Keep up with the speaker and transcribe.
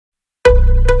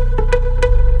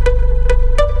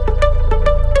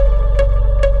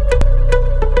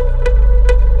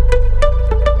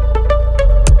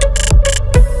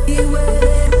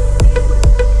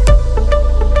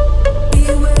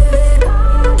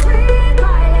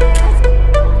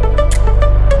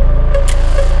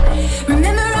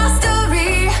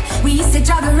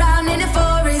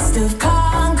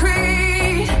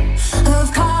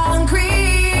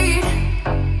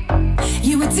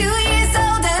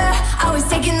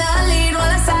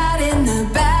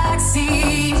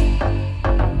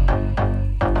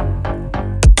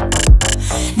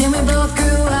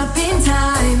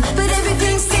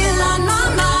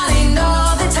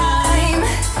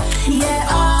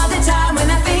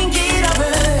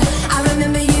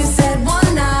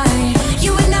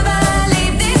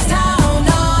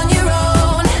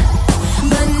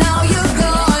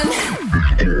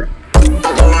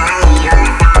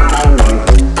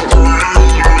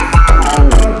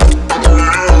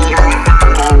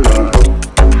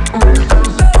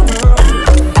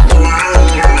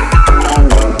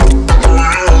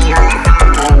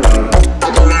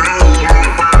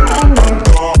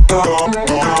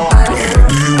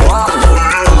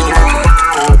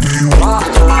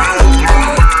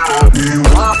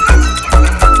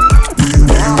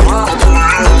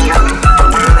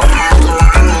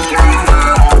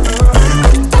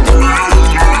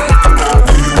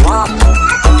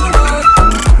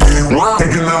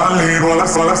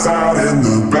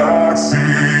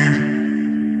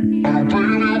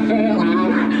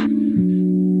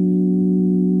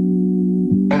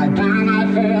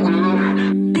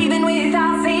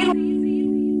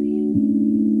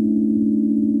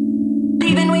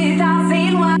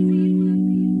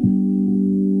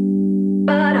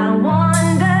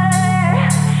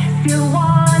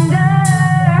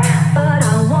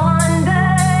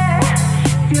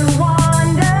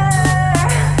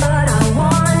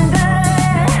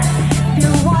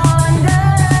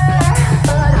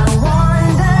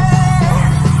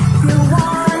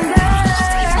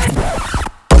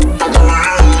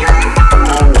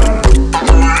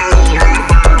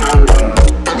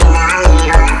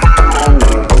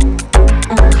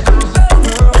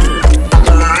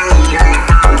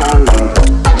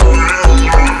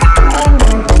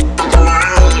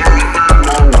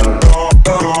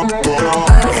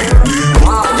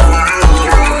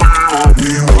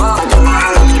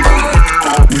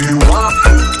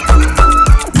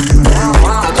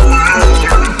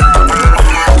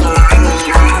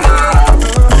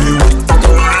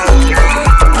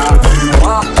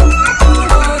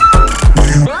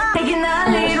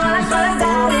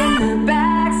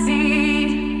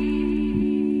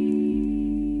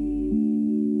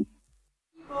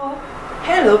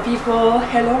people,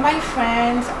 hello my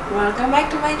friends, welcome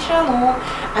back to my channel.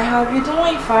 I hope you're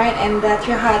doing fine and that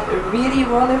you had a really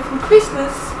wonderful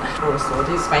Christmas. So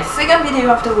this is my second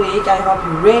video of the week. I hope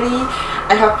you're ready,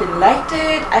 I hope you liked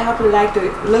it, I hope you liked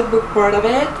the lookbook part of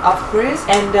it, of course.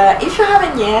 And if you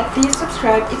haven't yet, please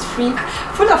subscribe, it's free,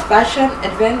 full of fashion,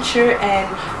 adventure and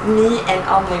me and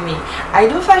only me.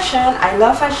 I do fashion, I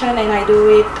love fashion, and I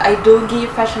do give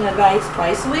fashion advice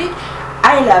twice a week.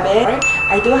 I love it.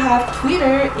 I do have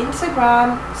Twitter,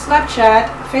 Instagram, Snapchat,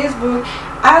 Facebook,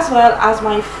 as well as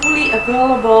my fully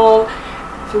available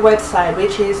website,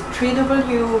 which is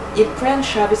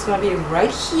www.itprintshop. It's gonna be right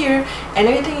here, and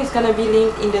everything is gonna be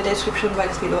linked in the description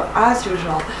box below as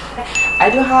usual. I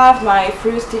do have my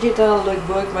first digital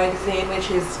lookbook magazine, which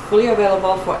is fully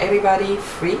available for everybody,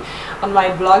 free, on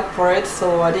my blog part.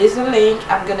 So there's a link.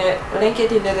 I'm gonna link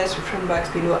it in the description box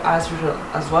below as usual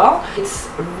as well. It's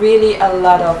really a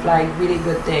lot of like really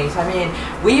good things. I mean,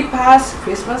 we passed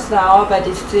Christmas now, but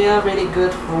it's still really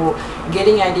good for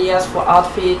getting ideas for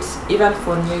outfits, even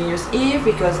for New Year's Eve,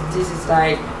 because this is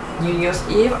like New Year's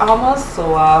Eve almost.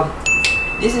 So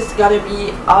this is gonna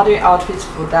be other outfits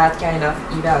for that kind of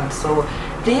event. So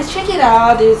please check it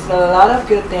out. There's a lot of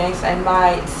good things, and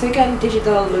my second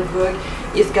digital lookbook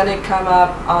is gonna come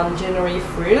up on January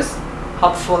 1st,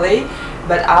 hopefully.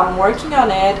 But I'm working on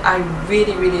it. I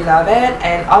really love it,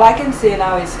 and all I can say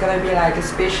now is gonna be like a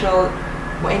special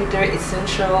winter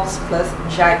essentials plus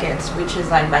jackets, which is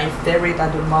like my favorite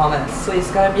at the moment. So it's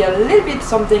gonna be a little bit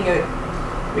something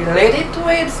related to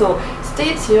it, so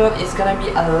stay tuned. It's gonna be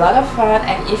a lot of fun,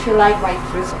 and if you like my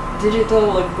first digital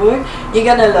lookbook, you're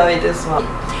gonna love it as well.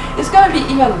 It's gonna be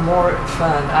even more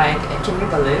fun, like, can you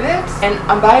believe it? And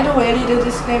by the way, little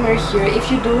disclaimer here, if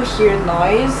you do hear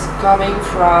noise coming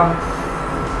from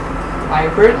my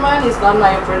apartment, it's not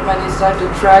my apartment, it's like the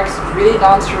trucks really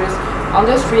downstairs on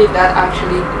the street that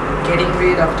actually getting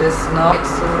rid of the snow.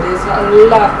 So there's a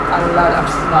lot of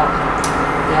snow.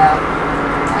 Yeah,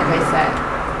 like I said,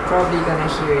 probably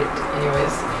gonna hear it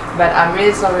anyways, but I'm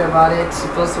really sorry about it.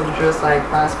 Supposed to just like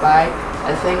pass by.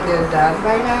 I think they're done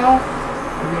by now.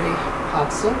 I really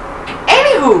hope so.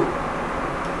 Anywho,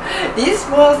 this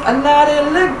was another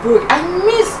lookbook. I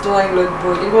missed doing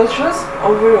lookbook. It was just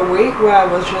over a week where I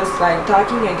was just like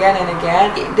talking again and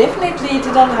again. It definitely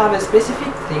didn't have a specific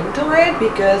theme to it,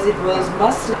 because it was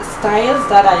mostly styles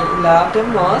that I love the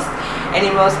most, and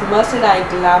it was mostly like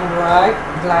glam rock,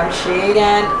 glam shade,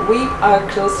 and we are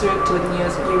closer to New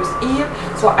Year's Eve,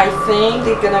 so I think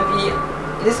there's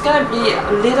gonna be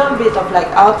a little bit of like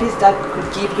outfits that could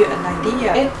give you an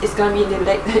idea. It's gonna be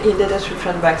in the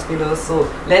description box below, so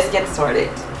let's get started.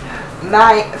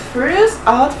 My first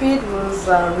outfit was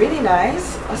really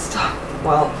nice.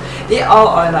 Well, they all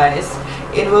are nice.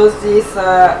 It was this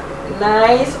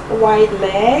nice white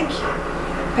leg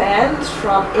pants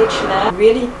from H&M,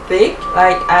 really thick.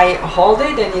 Like I hold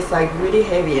it and it's like really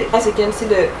heavy. As you can see,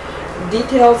 the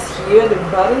details here, the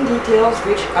button details,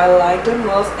 which I like the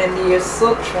most, and they are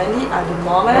so trendy at the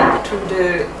moment, to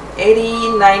the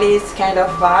 80s, 90s kind of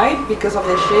vibe, because of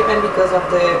the shape and because of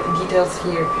the details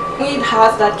here. It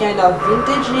has that kind of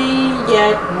vintagey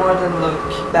yet modern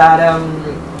look that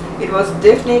it was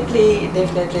definitely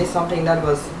something that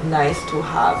was nice to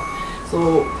have.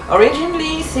 So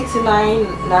originally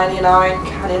 $69.99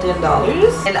 Canadian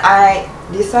dollars, and I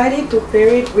decided to pair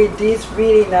it with this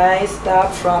really nice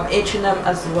stuff from H&M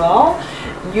as well.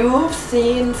 You've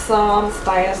seen some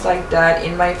styles like that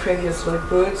in my previous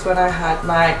lookbooks when I had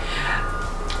my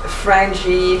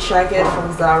fringy jacket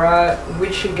from ZARA,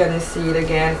 which you're gonna see it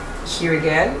again here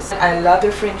again. I love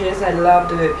the fringes, I love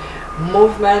the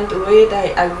movement with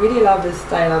it. I really love the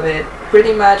style of it.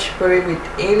 Pretty much pair it with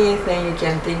anything you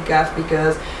can think of,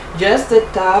 because just the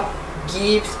top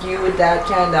gives you that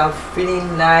kind of really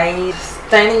nice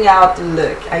standing out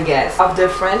look, I guess. Of the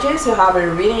fringes, you have a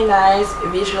really nice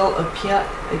visual appeal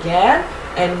again,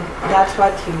 and that's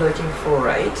what you're looking for,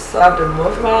 right? So I love the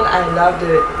movement, I love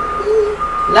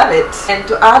it. And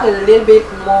to add a little bit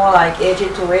more like edgy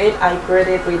to it, I paired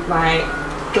it with my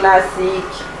classic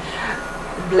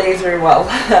blazer, well,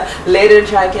 leather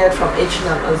jacket from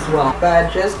H&M as well.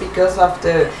 But just because of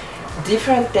the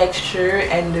different texture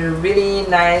and the really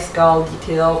nice gold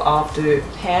detail of the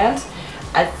pants,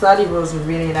 I thought it was a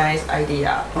really nice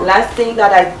idea. Last thing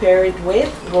that I paired it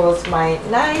with was my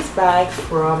nice bag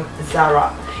from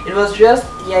ZARA. It was just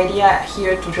the idea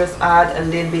here to just add a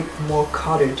little bit more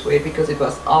color to it, because it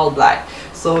was all black.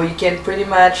 So you can pretty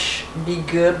much be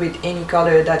good with any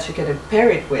color that you can pair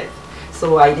it with.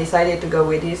 so I decided to go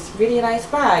with this really nice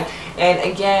bag. And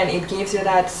again, it gives you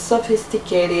that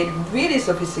sophisticated, really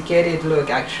sophisticated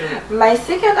look actually. My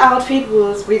second outfit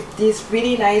was with these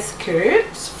really nice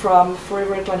skirts from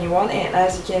Forever 21, and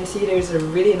as you can see there's a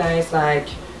really nice, like,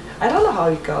 I don't know how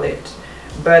you call it,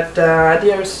 but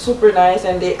they are super nice,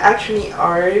 and they actually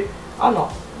are, oh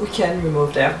no, we can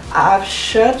remove them. I've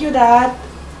showed you that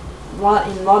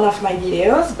in one of my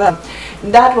videos, but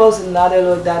that was another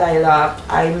look that I loved.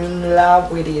 I'm in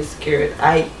love with this skirt.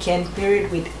 I can pair it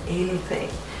with anything,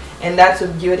 and that's the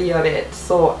beauty of it.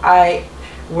 So I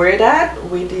wear that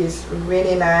with this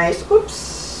really nice,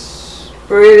 oops,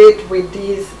 pair it with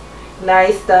this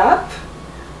nice top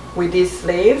with these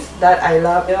sleeves that I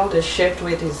love. The shape to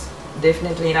it is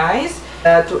definitely nice.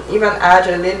 To even add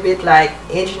a little bit like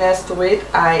edginess to it,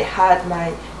 I had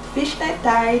my fishnet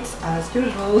tights as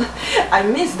usual. I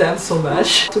miss them so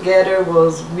much. Together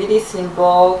was really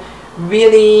simple,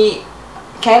 really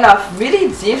kind of really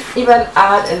different. Even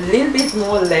add a little bit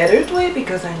more leather to it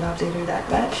because I love leather that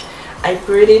much. I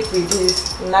paired it with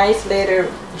this nice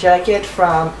leather jacket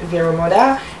from Vero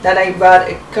Moda that I bought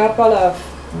a couple of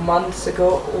months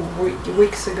ago, or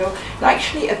weeks ago, no,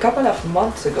 actually a couple of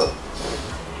months ago.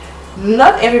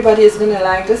 Not everybody is gonna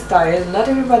like the style, not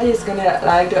everybody is gonna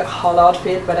like the whole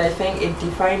outfit, but I think it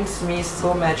defines me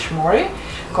so much more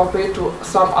compared to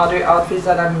some other outfits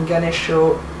that I'm gonna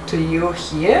show to you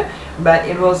here. But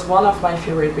it was one of my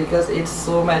favorite because it's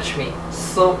so much me,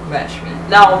 so much me.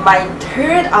 Now my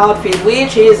third outfit,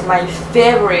 which is my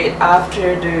favorite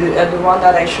after the one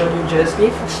that I showed you just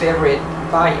before, favorite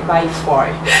by far.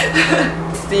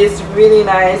 It's this really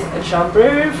nice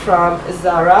jumper from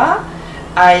ZARA.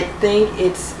 I think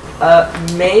it's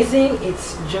amazing,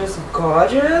 it's just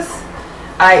gorgeous.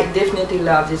 I definitely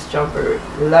love this jumper,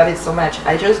 love it so much.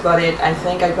 I just bought it, I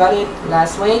think I bought it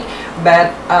last week,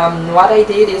 but what I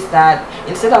did is that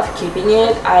instead of keeping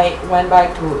it, I went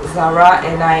back to ZARA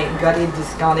and I got it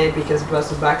discounted because it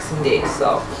was a Boxing Day.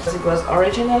 So it was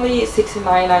originally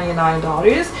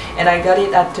 $69.99 and I got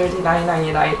it at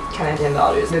 $39.99 Canadian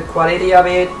dollars. The quality of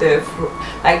it,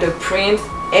 the print,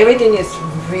 everything is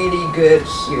really good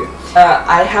here.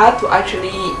 I had to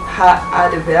actually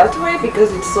add a belt to it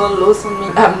because it's so loose on me.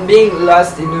 I'm being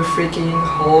lost in the freaking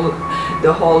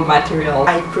the whole material.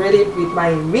 I paired it with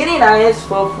my really nice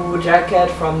faux fur jacket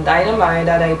from Dynamite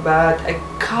that I bought a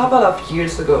couple of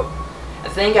years ago. I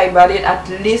think I bought it at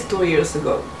least 2 years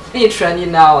ago. It's trendy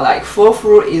now, like faux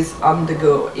fur is on the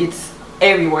go. It's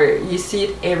everywhere, you see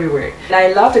it everywhere. And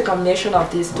I love the combination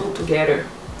of these two together.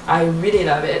 I really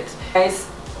love it. Nice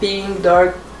pink,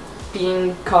 dark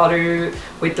pink color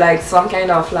with like some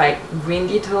kind of like green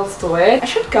details to it. I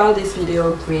should call this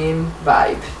video green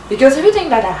vibe because everything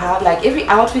that I had, like every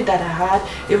outfit that I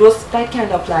had, it was that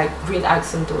kind of like green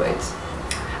accent to it.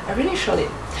 I really should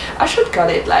it. I should call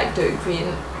it like the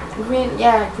green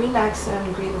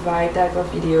accent, green vibe type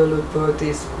of video lookbook.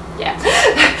 This, yeah.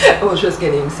 I was just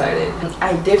getting excited.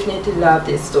 I definitely love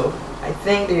this too. I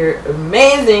think they're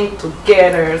amazing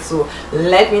together, so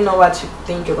let me know what you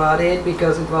think about it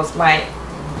because it was my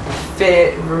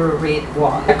favorite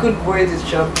one. I could wear this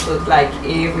jumpsuit like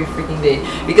every freaking day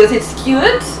because it's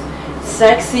cute,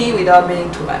 sexy without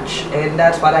being too much, and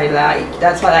that's what I like.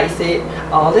 That's what I say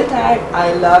all the time.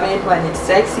 I love it when it's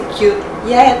sexy, cute,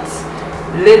 yet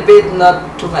a little bit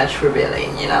not too much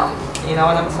revealing, you know. You know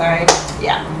what I'm saying?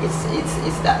 Yeah,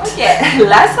 it's that. Okay,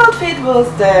 last outfit was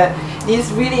this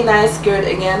really nice skirt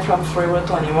again from Forever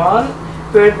 21,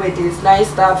 paired with this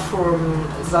nice top from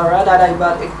ZARA that I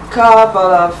bought a couple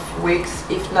of weeks,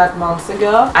 if not months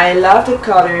ago. I love the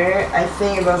color. I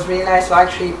think it was really nice to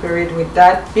actually pair it with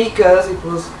that because it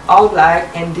was all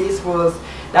black and this was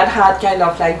that had kind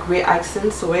of like gray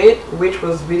accents to it, which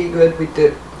was really good with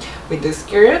the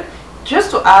skirt, just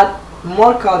to add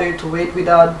more color to it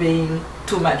without being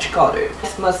too much color.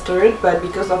 It's mustard, but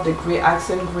because of the gray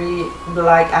accent, gray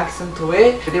black accent to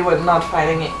it, they were not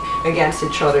fighting it against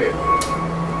each other.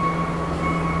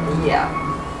 Yeah,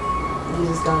 this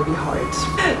is gonna be hard.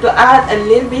 To add a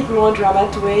little bit more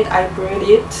drama to it, I paired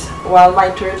it, while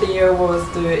my third layer was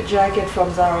the jacket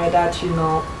from ZARA that you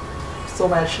know so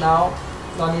much now.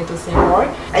 Don't need to say more.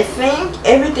 I think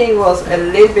everything was a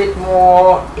little bit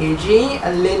more edgy,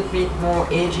 a little bit more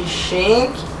edgy chic.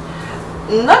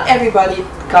 Not everybody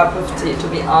cup of tea, to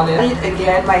be honest.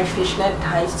 Again, my fishnet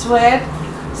ties to it,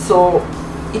 so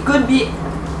it could be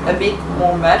a bit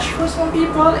more much for some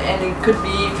people and it could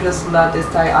be just not the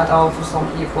style at all for some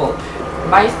people.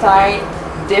 My style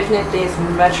definitely is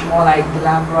much more like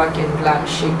glam rock and glam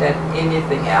chic than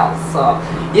anything else. So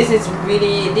this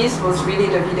was really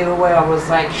the video where I was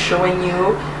like showing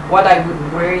you what I would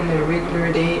wear in a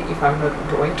regular day if I'm not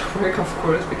going to work, of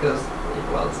course, because it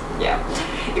was, yeah,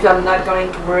 if I'm not going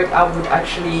to work, I would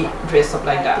actually dress up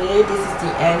like that. Okay, this is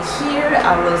the end here.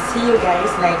 I will see you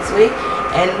guys next week,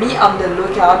 and be on the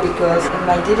lookout because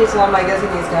my digital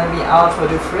magazine is gonna be out for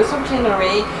the 1st of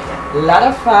January. A lot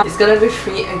of fun. It's gonna be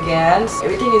free again.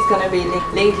 Everything is gonna be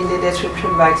linked in the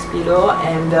description box below.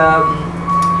 And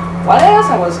what else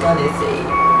I was gonna say?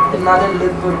 Another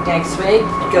lookbook next week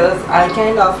because I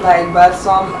kind of like bought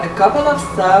a couple of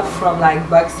stuff from like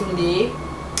Boxing Day.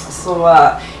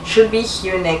 So should be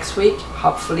here next week,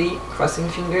 hopefully, crossing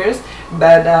fingers.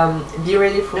 But be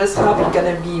ready for this. Hope it's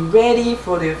gonna be ready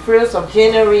for the 1st of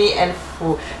January and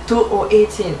for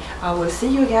 2018. I will see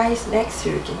you guys next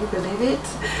year. Can you believe it?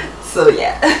 So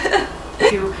yeah.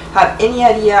 If you have any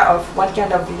idea of what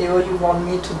kind of video you want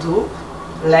me to do,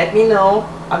 let me know.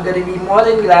 I'm gonna be more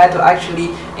than glad to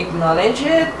actually acknowledge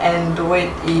it and do it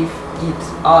if it's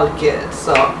all good.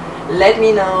 So let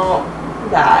me know.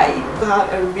 Bye.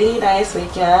 Have a really nice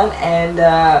weekend and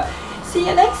see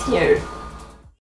you next year.